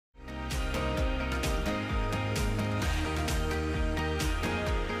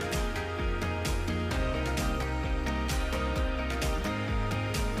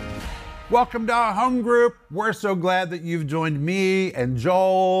Welcome to our home group. We're so glad that you've joined me and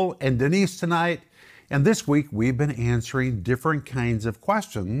Joel and Denise tonight. And this week we've been answering different kinds of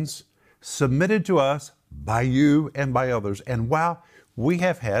questions submitted to us by you and by others. And wow, we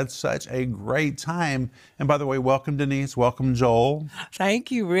have had such a great time. And by the way, welcome Denise, welcome Joel.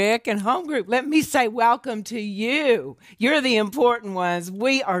 Thank you, Rick. And home group, let me say welcome to you. You're the important ones.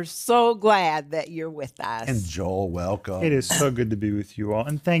 We are so glad that you're with us. And Joel, welcome. It is so good to be with you all.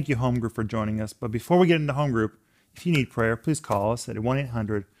 And thank you, home group, for joining us. But before we get into home group, if you need prayer, please call us at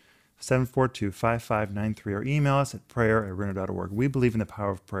 1-800-742-5593 or email us at prayer@renner.org. We believe in the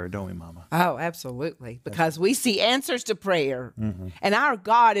power of prayer, don't we, Mama? Oh, absolutely. Because we see answers to prayer. And our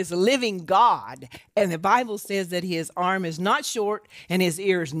God is a living God. And the Bible says that his arm is not short and his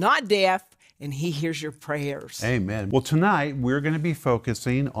ear is not deaf, and he hears your prayers. Amen. Well, tonight we're going to be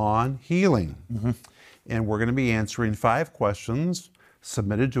focusing on healing. And we're going to be answering 5 questions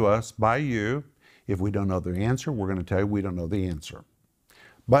submitted to us by you. If we don't know the answer, we're going to tell you we don't know the answer.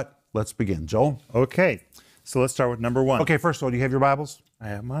 But let's begin. Joel? Okay, so let's start with number 1. Okay, first of all, do you have your Bibles? I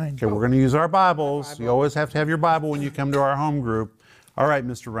have mine. Okay, we're going to use our Bibles. You always have to have your Bible when you come to our home group. All right,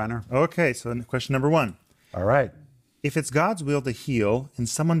 Mr. Renner. Okay, so question number 1. All right. If it's God's will to heal and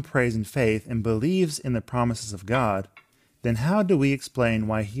someone prays in faith and believes in the promises of God, then how do we explain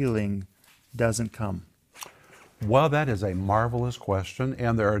why healing doesn't come? Well, that is a marvelous question,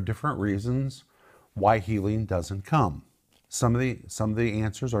 and there are different reasons why healing doesn't come. Some of the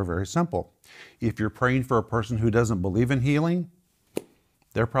answers are very simple. If you're praying for a person who doesn't believe in healing,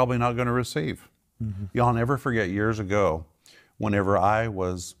 they're probably not going to receive. Y'all never forget years ago, whenever I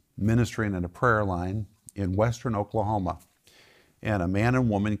was ministering in a prayer line in western Oklahoma, and a man and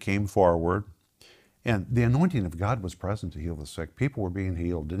woman came forward, and the anointing of God was present to heal the sick. People were being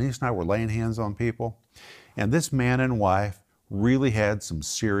healed. Denise and I were laying hands on people, and this man and wife really had some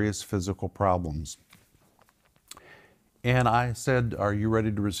serious physical problems. And I said, "Are you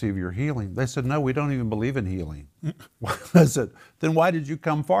ready to receive your healing?" They said, "No, we don't even believe in healing." I said, "Then why did you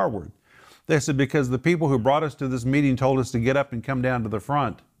come forward?" They said, "Because the people who brought us to this meeting told us to get up and come down to the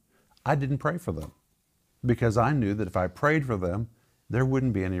front." I didn't pray for them because I knew that if I prayed for them, there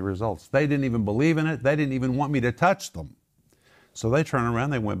wouldn't be any results. They didn't even believe in it. They didn't even want me to touch them. So they turned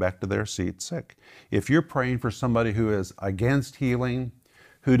around, they went back to their seat sick. If you're praying for somebody who is against healing,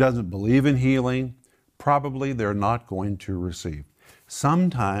 who doesn't believe in healing, probably they're not going to receive.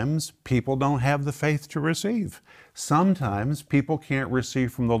 Sometimes people don't have the faith to receive. Sometimes people can't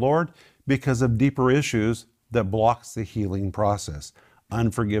receive from the Lord because of deeper issues that blocks the healing process.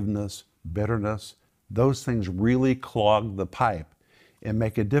 Unforgiveness, bitterness, those things really clog the pipe and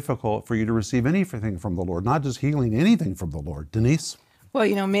make it difficult for you to receive anything from the Lord, not just healing, anything from the Lord. Denise? Well,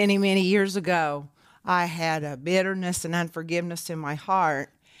 you know, many, many years ago, I had a bitterness and unforgiveness in my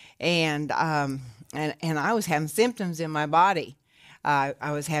heart, and I was having symptoms in my body.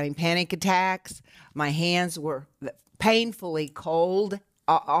 I was having panic attacks. My hands were painfully cold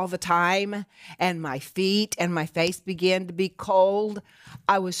all the time, and my feet and my face began to be cold.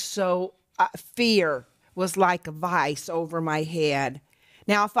 I was so, fear was like a vice over my head.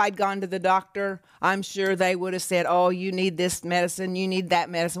 Now, if I'd gone to the doctor, I'm sure they would have said, "Oh, you need this medicine, you need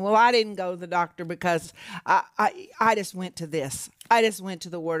that medicine." Well, I didn't go to the doctor because I just went to this. I just went to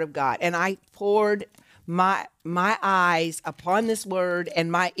the Word of God, and I poured my eyes upon this Word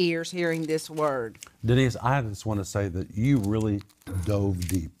and my ears hearing this Word. Denise, I just want to say that you really dove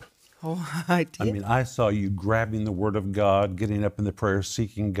deep. Oh, I did. I mean, I saw you grabbing the Word of God, getting up in the prayer,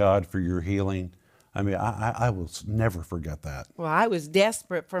 seeking God for your healing. I mean, I will never forget that. Well, I was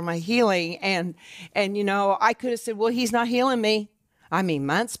desperate for my healing, and you know, I could have said, "Well, he's not healing me." I mean,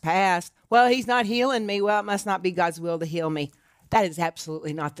 months passed. "Well, he's not healing me. Well, it must not be God's will to heal me." That is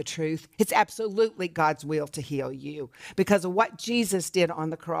absolutely not the truth. It's absolutely God's will to heal you because of what Jesus did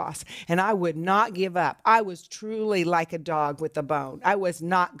on the cross. And I would not give up. I was truly like a dog with a bone. I was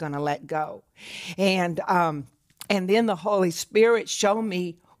not going to let go. And then the Holy Spirit showed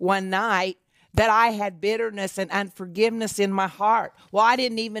me one night that I had bitterness and unforgiveness in my heart. Well, I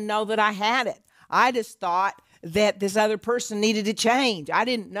didn't even know that I had it. I just thought that this other person needed to change. I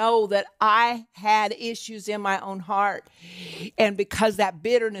didn't know that I had issues in my own heart. And because that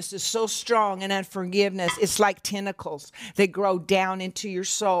bitterness is so strong and unforgiveness, it's like tentacles that grow down into your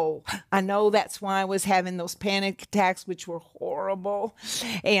soul. I know that's why I was having those panic attacks, which were horrible,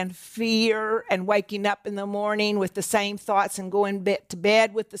 and fear, and waking up in the morning with the same thoughts and going to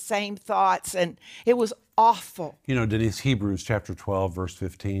bed with the same thoughts. And it was awful. You know, Denise, Hebrews chapter 12, verse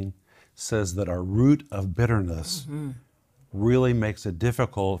 15 says that our root of bitterness really makes it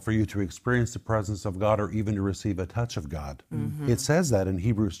difficult for you to experience the presence of God or even to receive a touch of God. It says that in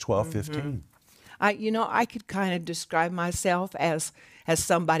Hebrews 12:15. I could kind of describe myself as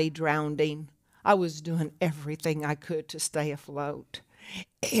somebody drowning. I was doing everything I could to stay afloat.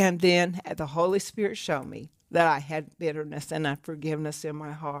 And then the Holy Spirit showed me that I had bitterness and unforgiveness in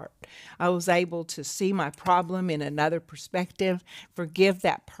my heart. I was able to see my problem in another perspective, forgive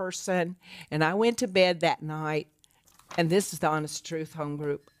that person. And I went to bed that night, and this is the honest truth, home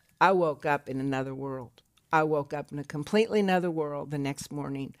group. I woke up in another world. I woke up in a completely another world the next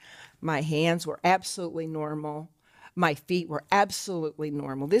morning. My hands were absolutely normal. My feet were absolutely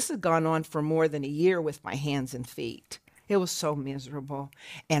normal. This had gone on for more than a year with my hands and feet. It was so miserable.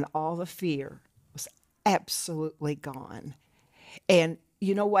 And all the fear was absolutely gone. And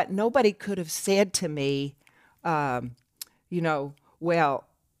you know what? Nobody could have said to me, well,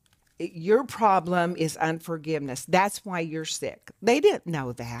 your problem is unforgiveness. That's why you're sick. They didn't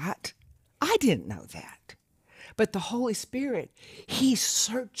know that. I didn't know that. But the Holy Spirit, He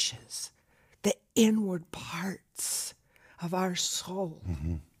searches the inward parts of our soul.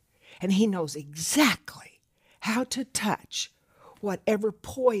 And He knows exactly how to touch whatever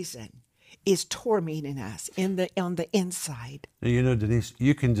poison is tormenting us on the inside. Now, Denise,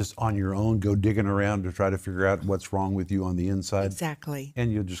 you can just on your own go digging around to try to figure out what's wrong with you on the inside. Exactly.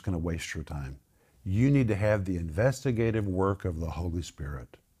 And you're just going to waste your time. You need to have the investigative work of the Holy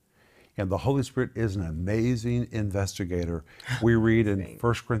Spirit. And the Holy Spirit is an amazing investigator. We read in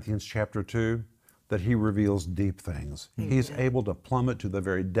 1 Corinthians chapter 2 that He reveals deep things. He's able to plummet to the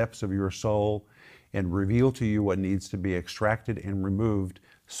very depths of your soul and reveal to you what needs to be extracted and removed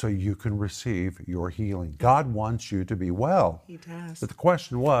so you can receive your healing. God wants you to be well. He does. But the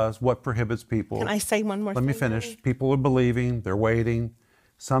question was, what prohibits people? Can I say one more thing? Let me finish. People are believing, they're waiting.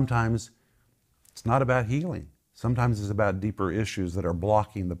 Sometimes it's not about healing. Sometimes it's about deeper issues that are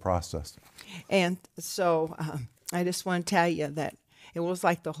blocking the process. And so I just want to tell you that it was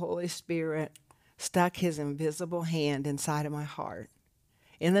like the Holy Spirit stuck His invisible hand inside of my heart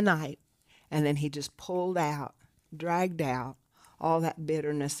in the night, and then He just pulled out, dragged out all that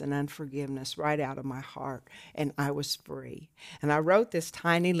bitterness and unforgiveness right out of my heart, and I was free. And I wrote this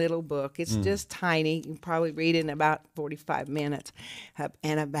tiny little book. It's just tiny. You can probably read it in about 45 minutes.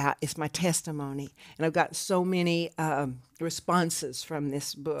 It's my testimony. And I've got so many responses from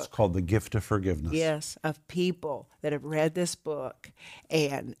this book. It's called The Gift of Forgiveness. Yes, of people that have read this book,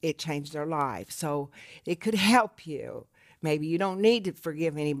 and it changed their life. So it could help you. Maybe you don't need to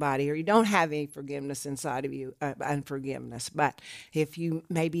forgive anybody, or you don't have any forgiveness inside of you, unforgiveness. But if you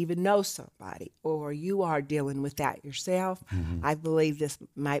maybe even know somebody, or you are dealing with that yourself, I believe this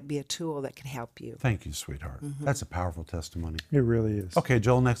might be a tool that can help you. Thank you, sweetheart. That's a powerful testimony. It really is. Okay,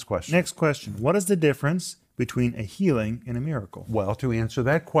 Joel, next question. Next question. What is the difference between a healing and a miracle? Well, to answer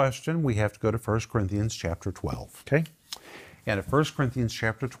that question, we have to go to 1 Corinthians chapter 12. Okay. And at 1 Corinthians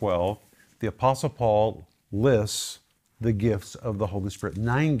chapter 12, the Apostle Paul lists the gifts of the Holy Spirit,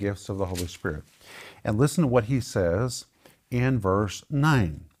 9 gifts of the Holy Spirit. And listen to what he says in verse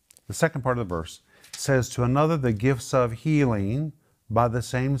 9. The second part of the verse says, to another the gifts of healing by the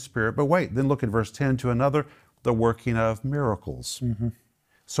same Spirit. But wait, then look at verse 10, to another the working of miracles.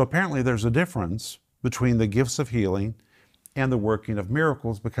 So apparently there's a difference between the gifts of healing and the working of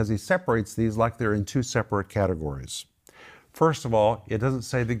miracles, because he separates these like they're in 2 separate categories. First of all, it doesn't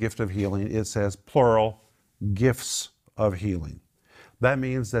say the gift of healing, it says plural, gifts of healing. That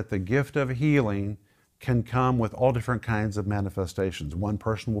means that the gift of healing can come with all different kinds of manifestations. One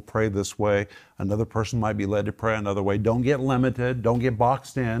person will pray this way, another person might be led to pray another way. Don't get limited, don't get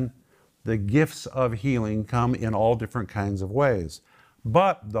boxed in. The gifts of healing come in all different kinds of ways.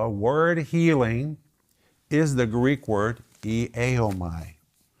 But the word healing is the Greek word eomai.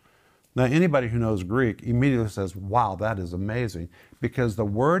 Now, anybody who knows Greek immediately says, wow, that is amazing, because the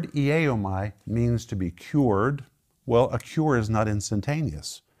word eomai means to be cured. Well, a cure is not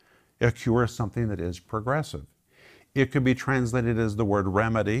instantaneous. A cure is something that is progressive. It could be translated as the word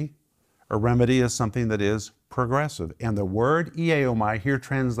remedy. A remedy is something that is progressive. And the word eomai, here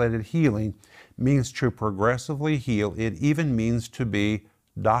translated healing, means to progressively heal. It even means to be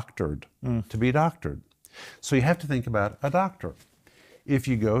doctored, to be doctored. So you have to think about a doctor. If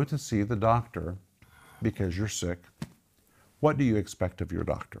you go to see the doctor because you're sick, what do you expect of your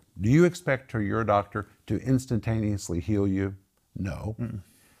doctor? Do you expect your doctor to instantaneously heal you? No.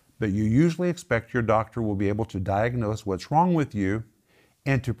 But you usually expect your doctor will be able to diagnose what's wrong with you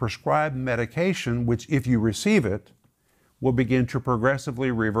and to prescribe medication, which if you receive it, will begin to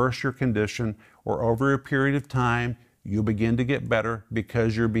progressively reverse your condition, or over a period of time, you'll begin to get better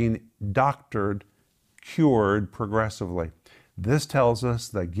because you're being doctored cured progressively. This tells us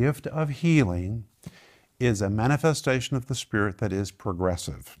the gift of healing is a manifestation of the Spirit that is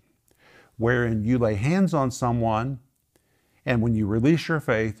progressive, wherein you lay hands on someone, and when you release your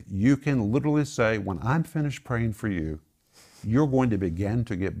faith, you can literally say, when I'm finished praying for you, you're going to begin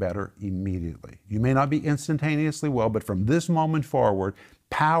to get better immediately. You may not be instantaneously well, but from this moment forward,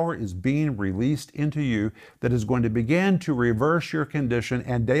 power is being released into you that is going to begin to reverse your condition,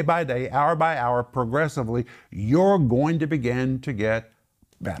 and day by day, hour by hour, progressively, you're going to begin to get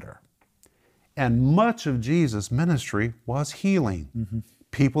better. And much of Jesus' ministry was healing.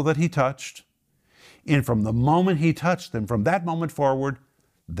 People that he touched, and from the moment he touched them, from that moment forward,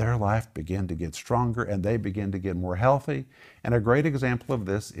 their life began to get stronger and they began to get more healthy. And a great example of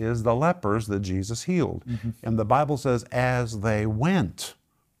this is the lepers that Jesus healed. And the Bible says, as they went,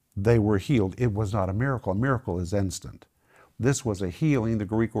 they were healed. It was not a miracle. A miracle is instant. This was a healing, the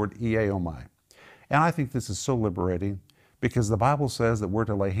Greek word iaomai. And I think this is so liberating because the Bible says that we're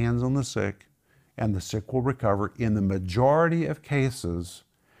to lay hands on the sick and the sick will recover. In the majority of cases,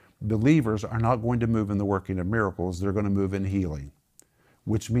 believers are not going to move in the working of miracles. They're going to move in healing,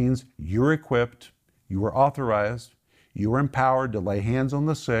 which means you're equipped, you are authorized, you are empowered to lay hands on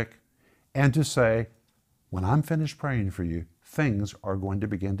the sick and to say, when I'm finished praying for you, things are going to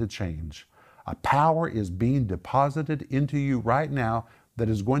begin to change. A power is being deposited into you right now that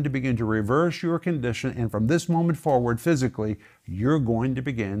is going to begin to reverse your condition, and from this moment forward, physically, you're going to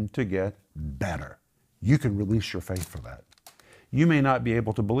begin to get better. You can release your faith for that. You may not be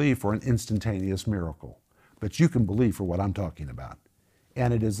able to believe for an instantaneous miracle, but you can believe for what I'm talking about.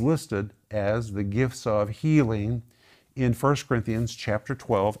 And it is listed as the gifts of healing in 1 Corinthians chapter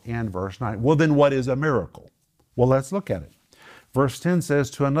 12 and verse 9. Well, then what is a miracle? Well, let's look at it. Verse 10 says,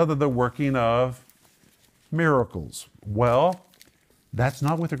 to another the working of miracles. Well, that's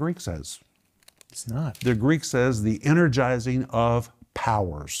not what the Greek says. It's not. The Greek says the energizing of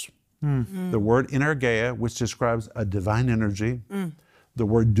powers. The word energeia, which describes a divine energy. The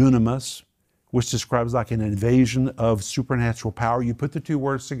word dunamis, which describes like an invasion of supernatural power. You put the two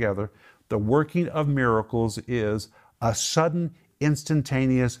words together, the working of miracles is a sudden,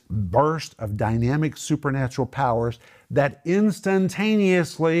 instantaneous burst of dynamic supernatural powers that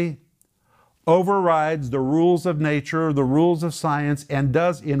instantaneously overrides the rules of nature, the rules of science, and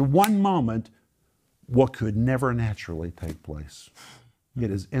does in one moment what could never naturally take place. It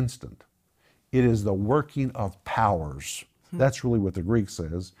is instant. It is the working of powers. That's really what the Greek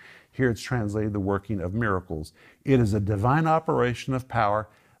says. Here it's translated the working of miracles. It is a divine operation of power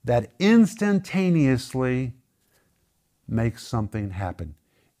that instantaneously makes something happen.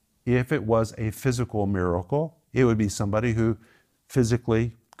 If it was a physical miracle, it would be somebody who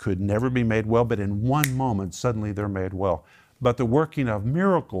physically could never be made well, but in one moment, suddenly they're made well. But the working of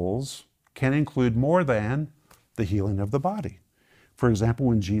miracles can include more than the healing of the body. For example,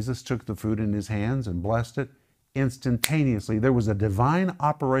 when Jesus took the food in his hands and blessed it, instantaneously there was a divine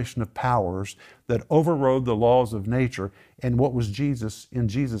operation of powers that overrode the laws of nature, and what was in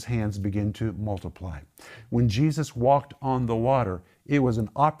Jesus' hands began to multiply. When Jesus walked on the water, it was an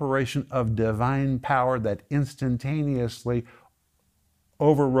operation of divine power that instantaneously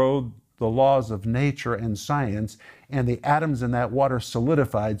overrode the laws of nature and science, and the atoms in that water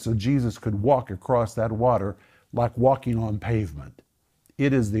solidified so Jesus could walk across that water like walking on pavement.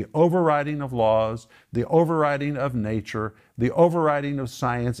 It is the overriding of laws, the overriding of nature, the overriding of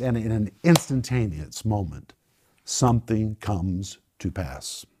science, and in an instantaneous moment, something comes to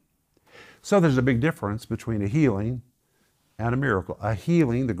pass. So there's a big difference between a healing and a miracle. A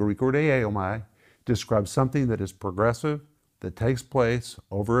healing, the Greek word iaomai, describes something that is progressive, that takes place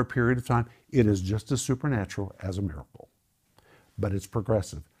over a period of time. It is just as supernatural as a miracle, but it's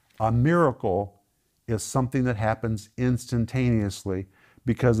progressive. A miracle is something that happens instantaneously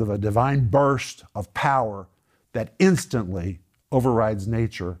because of a divine burst of power that instantly overrides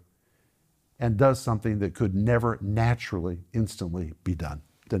nature and does something that could never naturally, instantly be done.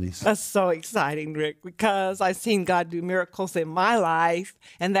 Denise? That's so exciting, Rick, because I've seen God do miracles in my life,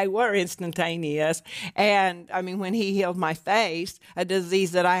 and they were instantaneous. And I mean, when he healed my face, a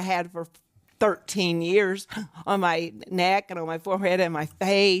disease that I had for 13 years on my neck and on my forehead and my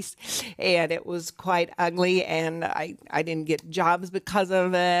face, and it was quite ugly, and I didn't get jobs because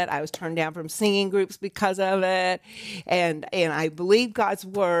of it. I was turned down from singing groups because of it, and I believed God's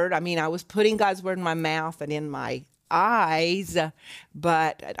word. I mean, I was putting God's word in my mouth and in my eyes,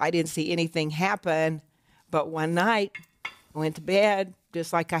 but I didn't see anything happen. But one night, I went to bed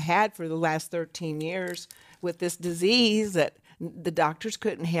just like I had for the last 13 years with this disease that the doctors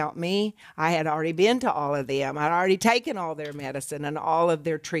couldn't help me. I had already been to all of them. I'd already taken all their medicine and all of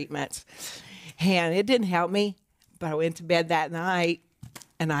their treatments. And it didn't help me, but I went to bed that night,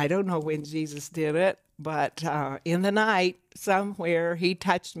 and I don't know when Jesus did it, but in the night, somewhere, he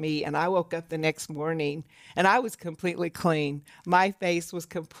touched me, and I woke up the next morning, and I was completely clean. My face was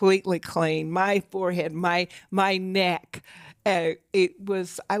completely clean. My forehead, my neck, I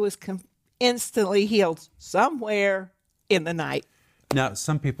was instantly healed somewhere in the night. Now,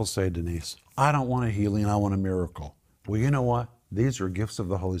 some people say, Denise, I don't want a healing, I want a miracle. Well, you know what? These are gifts of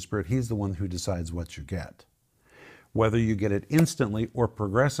the Holy Spirit. He's the one who decides what you get. Whether you get it instantly or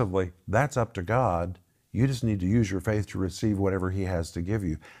progressively, that's up to God. You just need to use your faith to receive whatever He has to give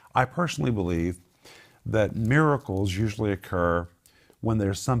you. I personally believe that miracles usually occur when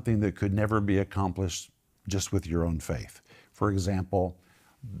there's something that could never be accomplished just with your own faith. For example,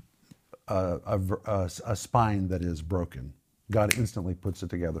 a spine that is broken. God instantly puts it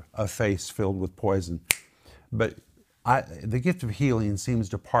together. A face filled with poison. But the gift of healing seems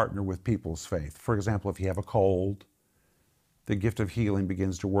to partner with people's faith. For example, if you have a cold, the gift of healing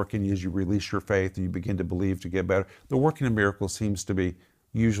begins to work in you as you release your faith and you begin to believe to get better. The working of miracles seems to be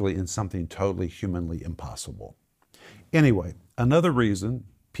usually in something totally humanly impossible. Anyway, another reason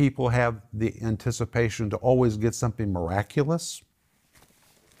people have the anticipation to always get something miraculous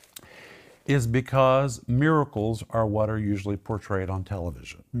is because miracles are what are usually portrayed on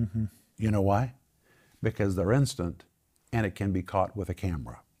television. Mm-hmm. You know why? Because they're instant and it can be caught with a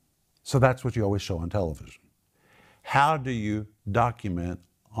camera. So that's what you always show on television. How do you document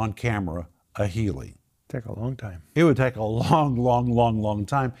on camera a healing? Take a long time. It would take a long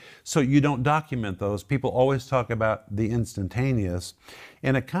time. So you don't document those. People always talk about the instantaneous,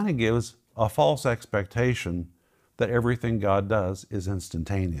 and it kind of gives a false expectation that everything God does is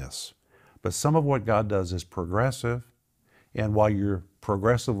instantaneous. But some of what God does is progressive, and while you're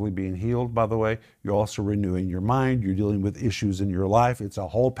progressively being healed, by the way, you're also renewing your mind, you're dealing with issues in your life. It's a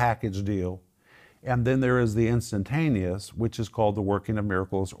whole package deal. And then there is the instantaneous, which is called the working of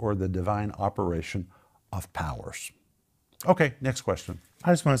miracles or the divine operation of powers. Okay, next question.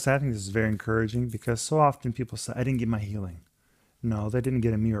 I just want to say, I think this is very encouraging because so often people say, I didn't get my healing. No, they didn't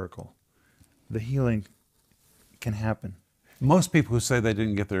get a miracle. The healing can happen. Most people who say they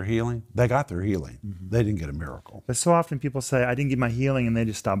didn't get their healing, they got their healing. Mm-hmm. They didn't get a miracle. But so often people say, I didn't get my healing, and they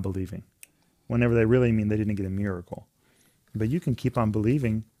just stop believing, whenever they really mean they didn't get a miracle. But you can keep on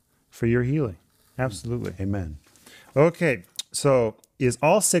believing for your healing. Absolutely. Amen. Okay, so is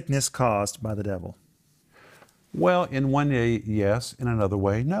all sickness caused by the devil? Well, in one way, yes. In another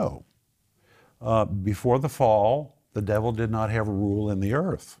way, no. Before the fall, the devil did not have a rule in the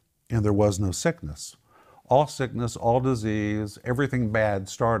earth, and there was no sickness. All sickness, all disease, everything bad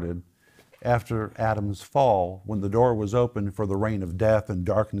started after Adam's fall, when the door was open for the reign of death and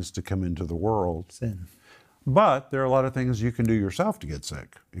darkness to come into the world. Sin. But there are a lot of things you can do yourself to get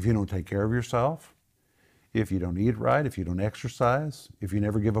sick. If you don't take care of yourself, if you don't eat right, if you don't exercise, if you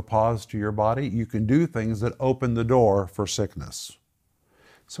never give a pause to your body, you can do things that open the door for sickness.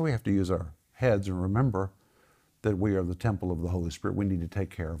 So we have to use our heads and remember that we are the temple of the Holy Spirit. We need to take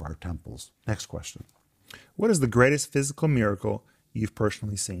care of our temples. Next question. What is the greatest physical miracle you've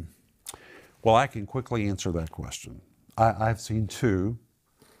personally seen? Well, I can quickly answer that question. I've seen two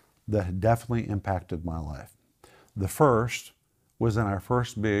that definitely impacted my life. The first was in our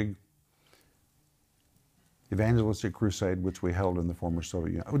first big evangelistic crusade, which we held in the former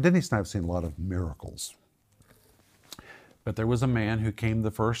Soviet Union. Denise and I have seen a lot of miracles. But there was a man who came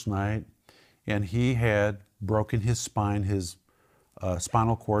the first night, and he had broken his spine. His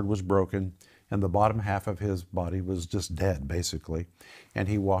spinal cord was broken, and the bottom half of his body was just dead, basically. And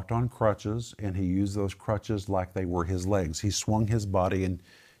he walked on crutches, and he used those crutches like they were his legs. He swung his body, and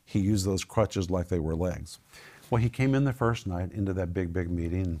he used those crutches like they were legs. Well, he came in the first night into that big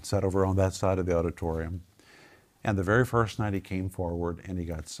meeting and sat over on that side of the auditorium. And the very first night he came forward and he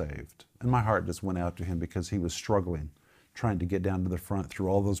got saved. And my heart just went out to him because he was struggling, trying to get down to the front through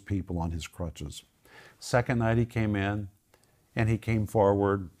all those people on his crutches. Second night he came in and he came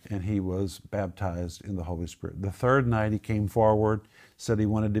forward and he was baptized in the Holy Spirit. The third night he came forward, said he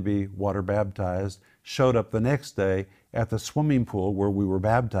wanted to be water baptized, showed up the next day at the swimming pool where we were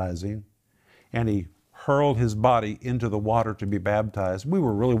baptizing, and he hurled his body into the water to be baptized. We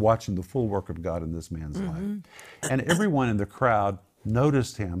were really watching the full work of God in this man's life. And everyone in the crowd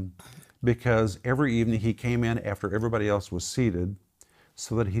noticed him because every evening he came in after everybody else was seated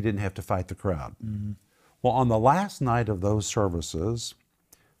so that he didn't have to fight the crowd. Well, on the last night of those services,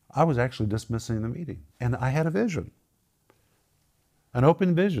 I was actually dismissing the meeting, and I had a vision, an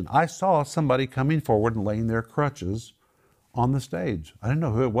open vision. I saw somebody coming forward and laying their crutches on the stage. I didn't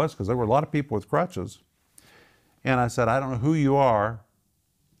know who it was because there were a lot of people with crutches. And I said, I don't know who you are,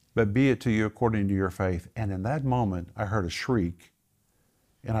 but be it to you according to your faith. And in that moment, I heard a shriek,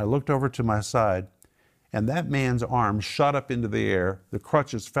 and I looked over to my side, and that man's arms shot up into the air, the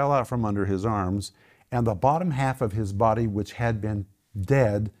crutches fell out from under his arms, and the bottom half of his body, which had been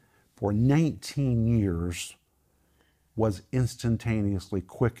dead for 19 years, was instantaneously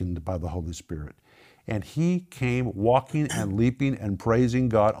quickened by the Holy Spirit. And he came walking and leaping and praising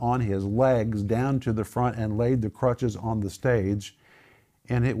God on his legs down to the front and laid the crutches on the stage.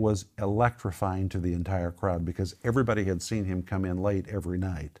 And it was electrifying to the entire crowd because everybody had seen him come in late every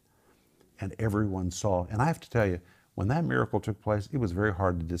night. And everyone saw. And I have to tell you, when that miracle took place, it was very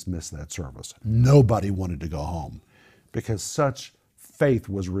hard to dismiss that service. Nobody wanted to go home because such faith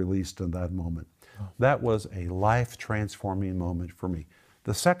was released in that moment. That was a life-transforming moment for me.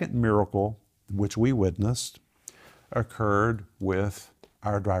 The second miracle, which we witnessed, occurred with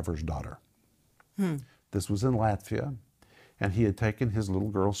our driver's daughter. This was in Latvia, and he had taken his little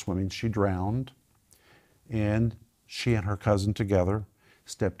girl swimming. She drowned, and she and her cousin together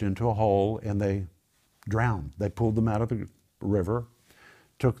stepped into a hole, and they drowned. They pulled them out of the river,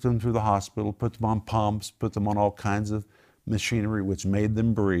 took them to the hospital, put them on pumps, put them on all kinds of machinery which made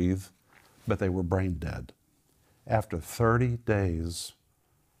them breathe, but they were brain dead. After 30 days,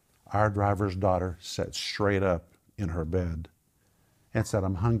 our driver's daughter sat straight up in her bed and said,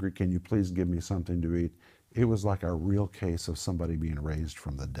 "I'm hungry, can you please give me something to eat?" It was like a real case of somebody being raised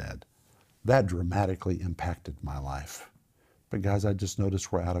from the dead. That dramatically impacted my life. But guys, I just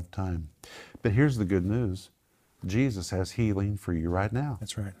noticed we're out of time. But here's the good news. Jesus has healing for you right now.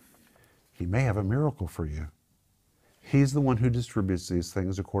 That's right. He may have a miracle for you. He's the one who distributes these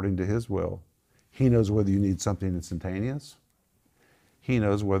things according to his will. He knows whether you need something instantaneous. He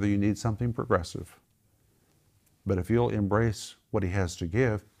knows whether you need something progressive. But if you'll embrace what he has to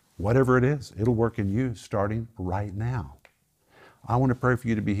give, whatever it is, it'll work in you starting right now. I want to pray for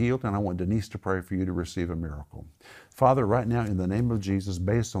you to be healed, and I want Denise to pray for you to receive a miracle. Father, right now, in the name of Jesus,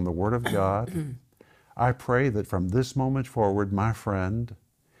 based on the Word of God, I pray that from this moment forward, my friend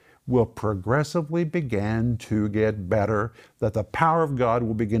will progressively begin to get better, that the power of God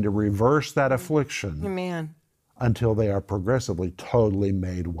will begin to reverse that affliction. Amen. Until they are progressively totally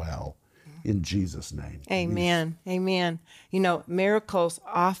made well. In Jesus' name. Amen. Amen. You know, miracles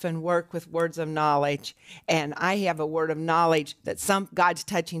often work with words of knowledge. And I have a word of knowledge that God's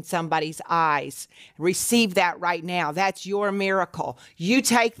touching somebody's eyes. Receive that right now. That's your miracle. You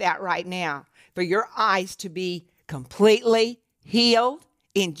take that right now for your eyes to be completely healed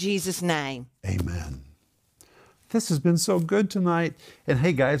in Jesus' name. Amen. This has been so good tonight. And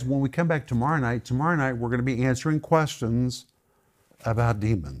hey guys, when we come back tomorrow night we're going to be answering questions about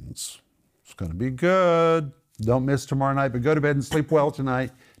demons. It's going to be good. Don't miss tomorrow night, but go to bed and sleep well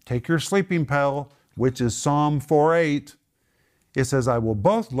tonight. Take your sleeping pill, which is Psalm 4:8. It says, "I will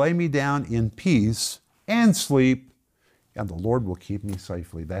both lay me down in peace and sleep, and the Lord will keep me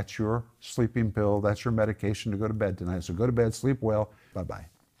safely." That's your sleeping pill. That's your medication to go to bed tonight. So go to bed, sleep well. Bye-bye.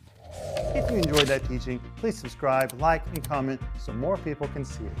 If you enjoyed that teaching, please subscribe, like, and comment so more people can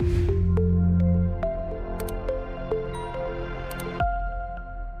see it.